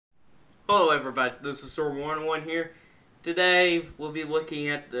Hello everybody, this is Storm 101 here. Today we'll be looking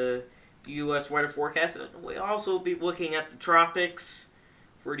at the U.S. weather forecast. We'll also be looking at the tropics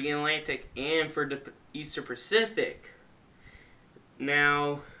for the Atlantic and for the Eastern Pacific.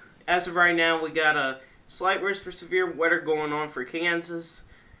 Now, as of right now, we got a slight risk for severe weather going on for Kansas.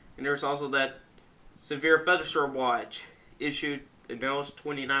 And there's also that severe thunderstorm watch issued announced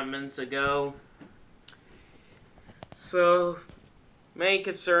 29 minutes ago. So, main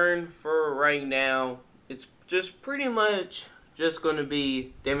concern for right now is just pretty much just going to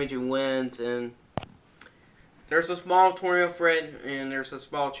be damaging winds, and there's a small tornado threat and there's a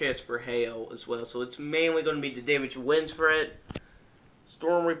small chance for hail as well. So it's mainly going to be the damaging winds threat.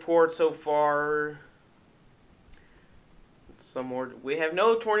 Storm report so far. Some more. We have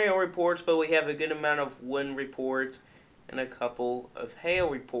no tornado reports, but we have a good amount of wind reports and a couple of hail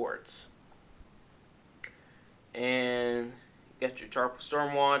reports. And got your tropical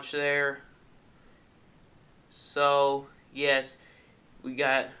storm watch there. So yes, we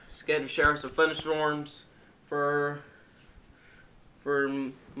got scattered showers of thunderstorms for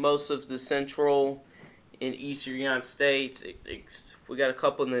most of the central and eastern United States. We got a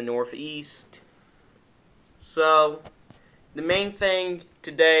couple in the northeast. So the main thing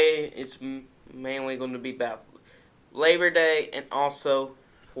today is mainly going to be about Labor Day and also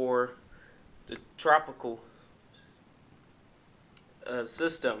for the tropical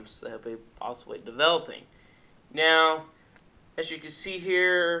systems that will be possibly developing. Now, as you can see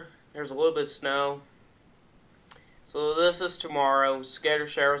here, there's a little bit of snow. So this is tomorrow. Scattered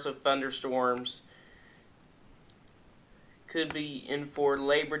showers of thunderstorms could be in for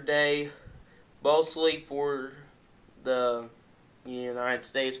Labor Day, mostly for the United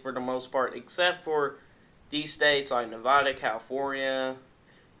States for the most part, except for these states like Nevada, California,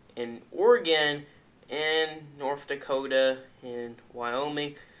 and Oregon, and North Dakota, and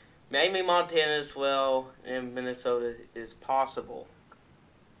Wyoming, maybe Montana as well, and Minnesota is possible.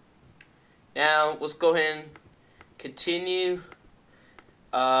 Now, let's go ahead and continue.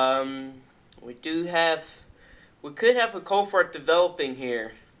 We could have a cold front developing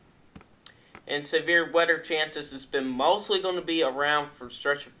here. And severe weather chances has been mostly going to be around for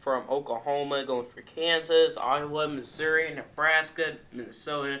stretching from Oklahoma, going for Kansas, Iowa, Missouri, Nebraska,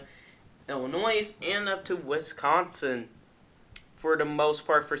 Minnesota, Illinois, and up to Wisconsin for the most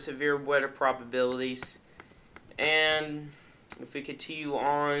part for severe weather probabilities. And if we continue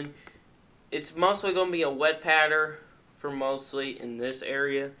on, it's mostly going to be a wet pattern for mostly in this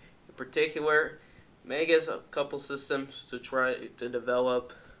area in particular. May get a couple systems to try to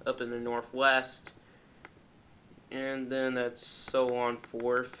develop up in the northwest, and then that's so on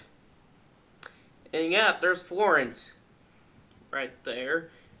forth. And yeah, there's Florence right there.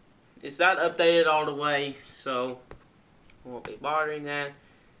 It's not updated all the way, so won't be bothering that.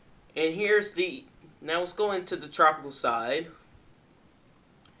 And now let's go into the tropical side.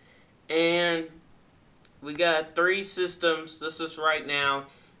 And we got three systems. This is right now.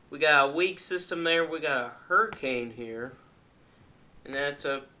 We got a weak system there. We got a hurricane here. And that's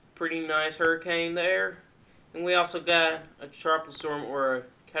a pretty nice hurricane there. And we also got a tropical storm or a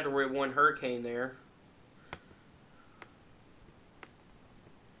Category 1 hurricane there.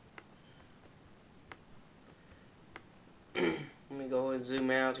 Let me go and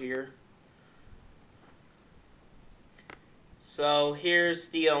zoom out here. So here's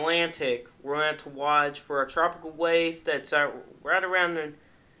the Atlantic. We're going to have to watch for a tropical wave that's right around the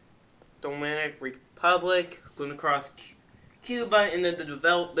Dominican Republic, going across Cuba, and then the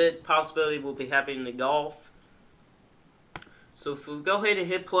development possibility will be happening in the Gulf. So if we go ahead and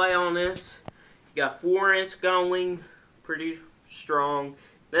hit play on this, you got Florence going pretty strong.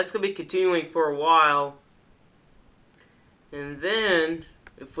 That's going to be continuing for a while. And then,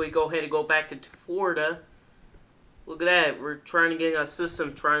 if we go ahead and go back into Florida, look at that. We're trying to get a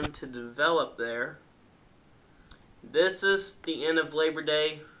system trying to develop there. This is the end of Labor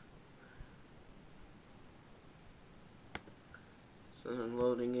Day. So I'm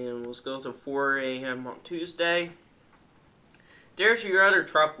loading in. Let's go to 4 a.m. on Tuesday. There's your other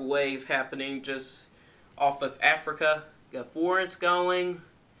tropical wave happening just off of Africa. You got Florence going.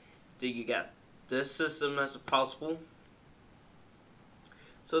 Then you got this system as possible.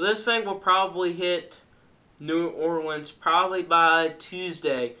 So this thing will probably hit New Orleans probably by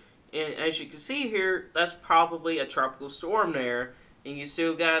Tuesday. And as you can see here, that's probably a tropical storm there. And you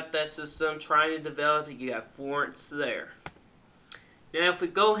still got that system trying to develop. You got Florence there. Now if we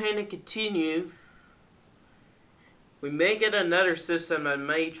go ahead and continue, we may get another system that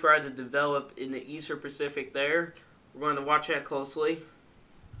may try to develop in the Eastern Pacific there. We're going to watch that closely.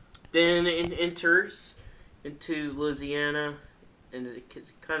 Then it enters into Louisiana and it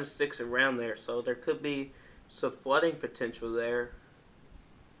kind of sticks around there, so there could be some flooding potential there.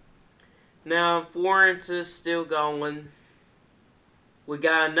 Now, Florence is still going. We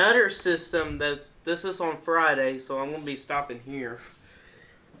got another system this is on Friday, so I'm going to be stopping here.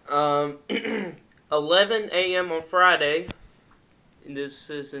 11 a.m. on Friday, and this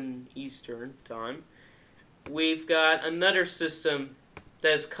is in Eastern time. We've got another system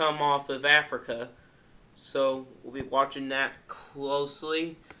that's come off of Africa, so we'll be watching that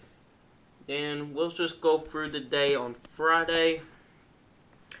closely. And we'll just go through the day on Friday.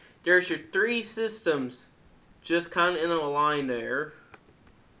 There's your three systems just kind of in a line there.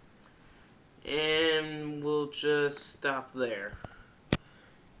 And we'll just stop there.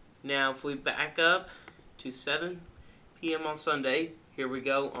 Now, if we back up to 7 p.m. on Sunday, here we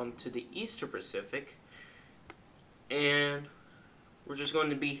go onto the Eastern Pacific. And we're just going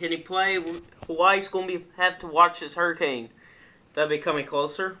to be hitting play. Hawaii's going to have to watch this hurricane that'll be coming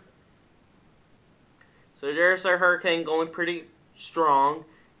closer. So there's our hurricane going pretty strong.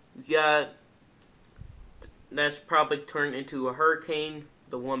 We got, that's probably turned into a hurricane,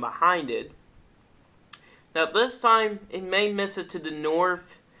 the one behind it. Now this time, it may miss it to the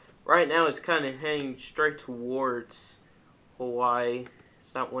north. Right now it's kind of heading straight towards Hawaii.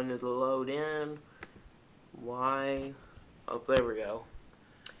 It's not wanting to load in. Why? Oh, there we go.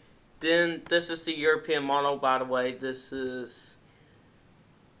 Then, this is the European model, by the way. This is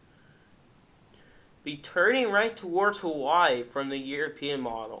be turning right towards Hawaii from the European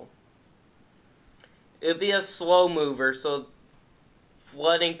model. It'll be a slow mover, so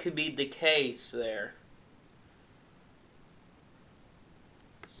flooding could be the case there.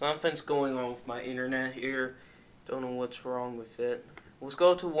 Something's going on with my internet here. Don't know what's wrong with it. Let's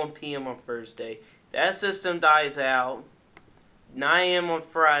go to 1 p.m. on Thursday. That system dies out. 9 a.m. on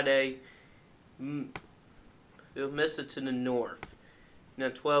Friday. It'll miss it to the north. Now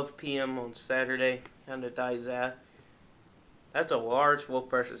 12 p.m. on Saturday. Kind of dies out. That's a large low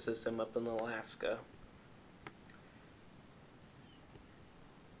pressure system up in Alaska.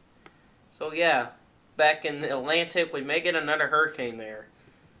 So yeah, back in the Atlantic, we may get another hurricane there.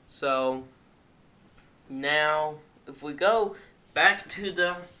 So now, if we go back to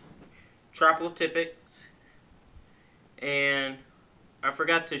the tropical typics, and I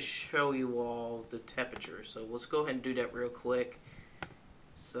forgot to show you all the temperature, so let's go ahead and do that real quick.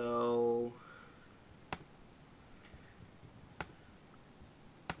 So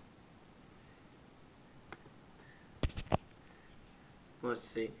let's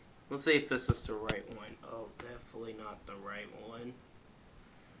see if this is the right one. Oh, definitely not the right one.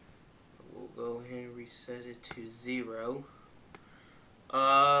 We'll go ahead and reset it to 0.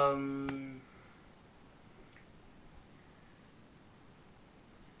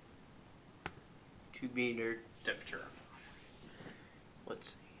 2-meter temperature. Let's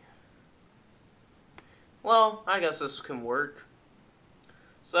see. Well, I guess this can work.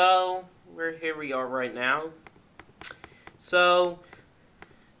 So, here we are right now. So,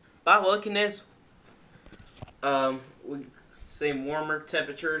 by looking at this, we see warmer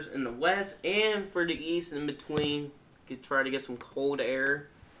temperatures in the west and for the east in between. You could try to get some cold air.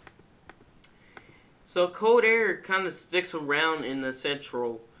 So cold air kind of sticks around in the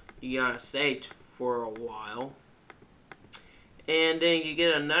central United States for a while. And then you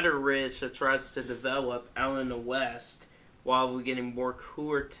get another ridge that tries to develop out in the west while we're getting more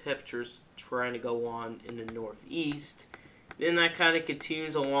cooler temperatures trying to go on in the northeast. Then that kind of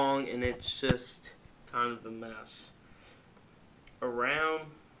continues along and it's just kind of a mess. Alrighty,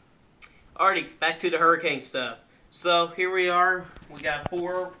 back to the hurricane stuff. So here we are. We got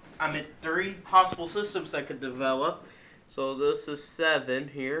 3 possible systems that could develop. So this is 7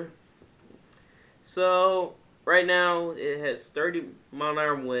 here. So right now it has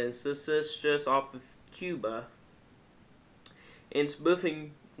 30-mile-an-hour winds. This is just off of Cuba. And it's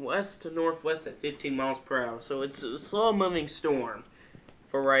moving west to northwest at 15 miles per hour. So it's a slow-moving storm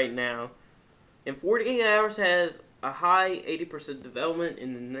for right now. In 48 hours has a high 80% development,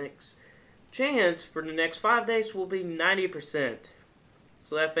 in the next chance for the next 5 days will be 90%.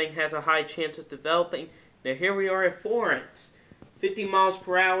 So that thing has a high chance of developing. Now here we are at Florence. 50 miles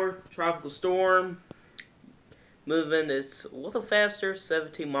per hour, tropical storm. Moving is a little faster,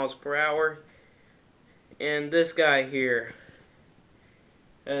 17 miles per hour. And this guy here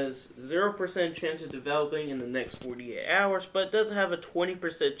has 0% chance of developing in the next 48 hours, but doesn't have a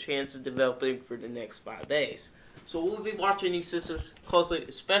 20% chance of developing for the next 5 days. So we'll be watching these systems closely,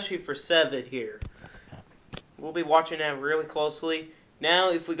 especially for 7 here. We'll be watching that really closely.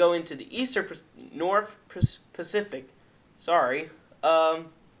 Now, if we go into the North Pacific,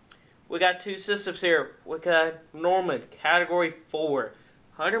 we'll we got two systems here. We got Norman, Category 4.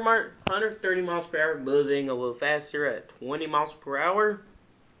 130 miles per hour, moving a little faster at 20 miles per hour.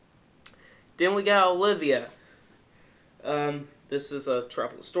 Then we got Olivia. This is a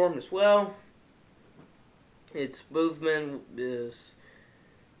tropical storm as well. Its movement is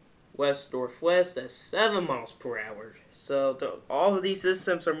west-northwest at 7 miles per hour. So all of these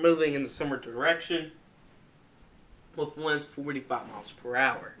systems are moving in the similar direction with winds 45 miles per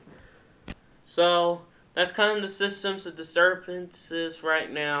hour. So that's kind of the systems of disturbances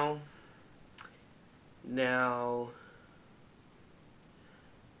right now.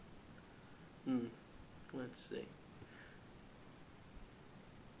 Let's see.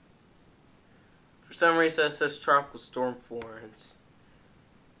 For some reason it says Tropical Storm Florence.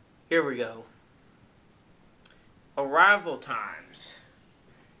 Here we go. Arrival times.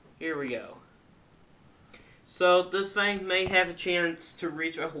 Here we go. So this thing may have a chance to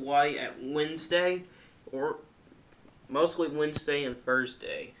reach Hawaii at Wednesday, or mostly Wednesday and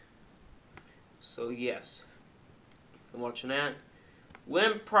Thursday. So yes, I'm watching that.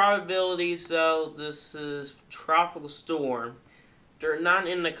 Wind probability, so this is tropical storm. They're not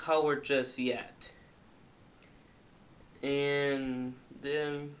in the color just yet. And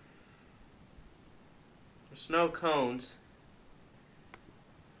then snow cones.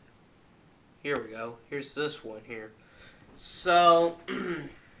 Here we go. Here's this one here. So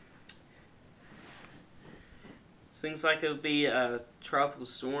seems like it would be a tropical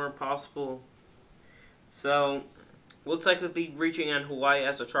storm possible. So looks like it would be reaching on Hawaii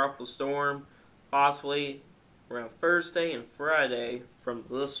as a tropical storm, possibly around Thursday and Friday from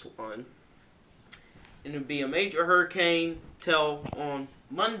this one. And it would be a major hurricane till on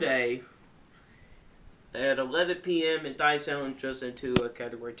Monday at 11 p.m. and dies down just into a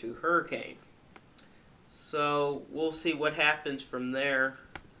Category 2 hurricane. So we'll see what happens from there.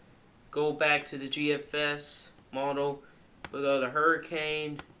 Go back to the GFS model. We'll go to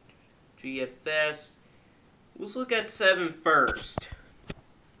hurricane, GFS. Let's look at 7 first.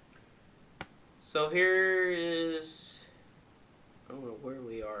 So here is, I don't know where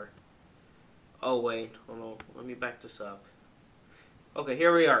we are. Oh wait, hold on. Let me back this up. Okay,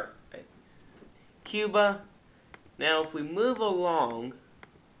 here we are. Cuba. Now if we move along,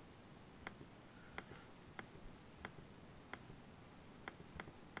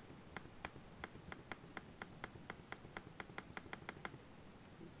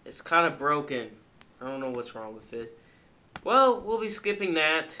 it's kind of broken. I don't know what's wrong with it. Well, we'll be skipping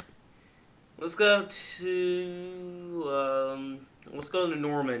that. Let's go to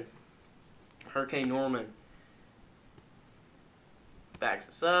Norman. Hurricane Norman. Backs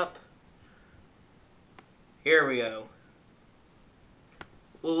us up. Here we go.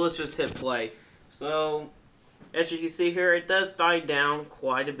 Well, let's just hit play. So, as you can see here, it does die down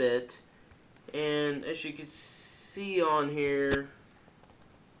quite a bit. And as you can see on here,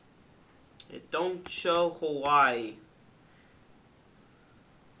 it don't show Hawaii.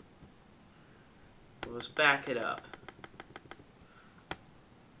 Let's back it up.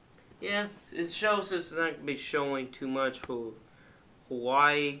 Yeah, it shows it's not going to be showing too much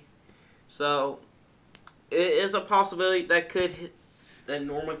Hawaii. So, it is a possibility that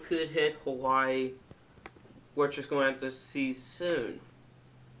Norman could hit Hawaii. We're just going to have to see soon.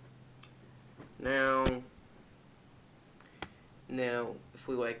 Now, if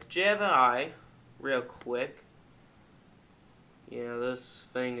we like Jebi, real quick. Yeah, this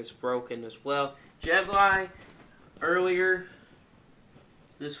thing is broken as well. Jebi, earlier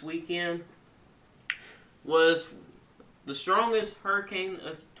this weekend, was the strongest hurricane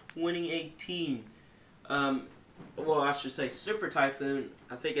of 2018. Well, I should say super typhoon.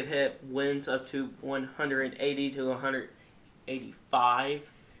 I think it had winds up to 180 to 185.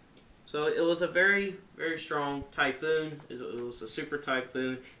 So it was a very, very strong typhoon. It was a super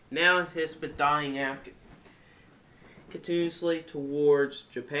typhoon. Now it has been dying out continuously towards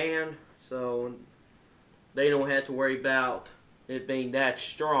Japan. So they don't have to worry about it being that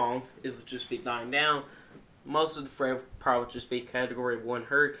strong. It would just be dying down. Most of the threat would probably just be Category 1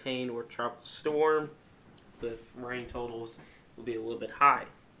 hurricane or tropical storm. The rain totals will be a little bit high.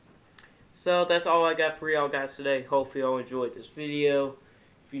 So that's all I got for y'all guys today. Hopefully y'all enjoyed this video.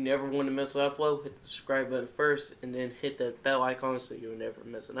 If you never want to miss an upload, hit the subscribe button first and then hit that bell icon so you'll never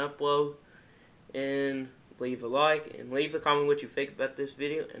miss an upload. And leave a like and leave a comment what you think about this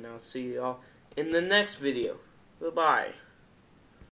video, and I'll see y'all in the next video. Goodbye.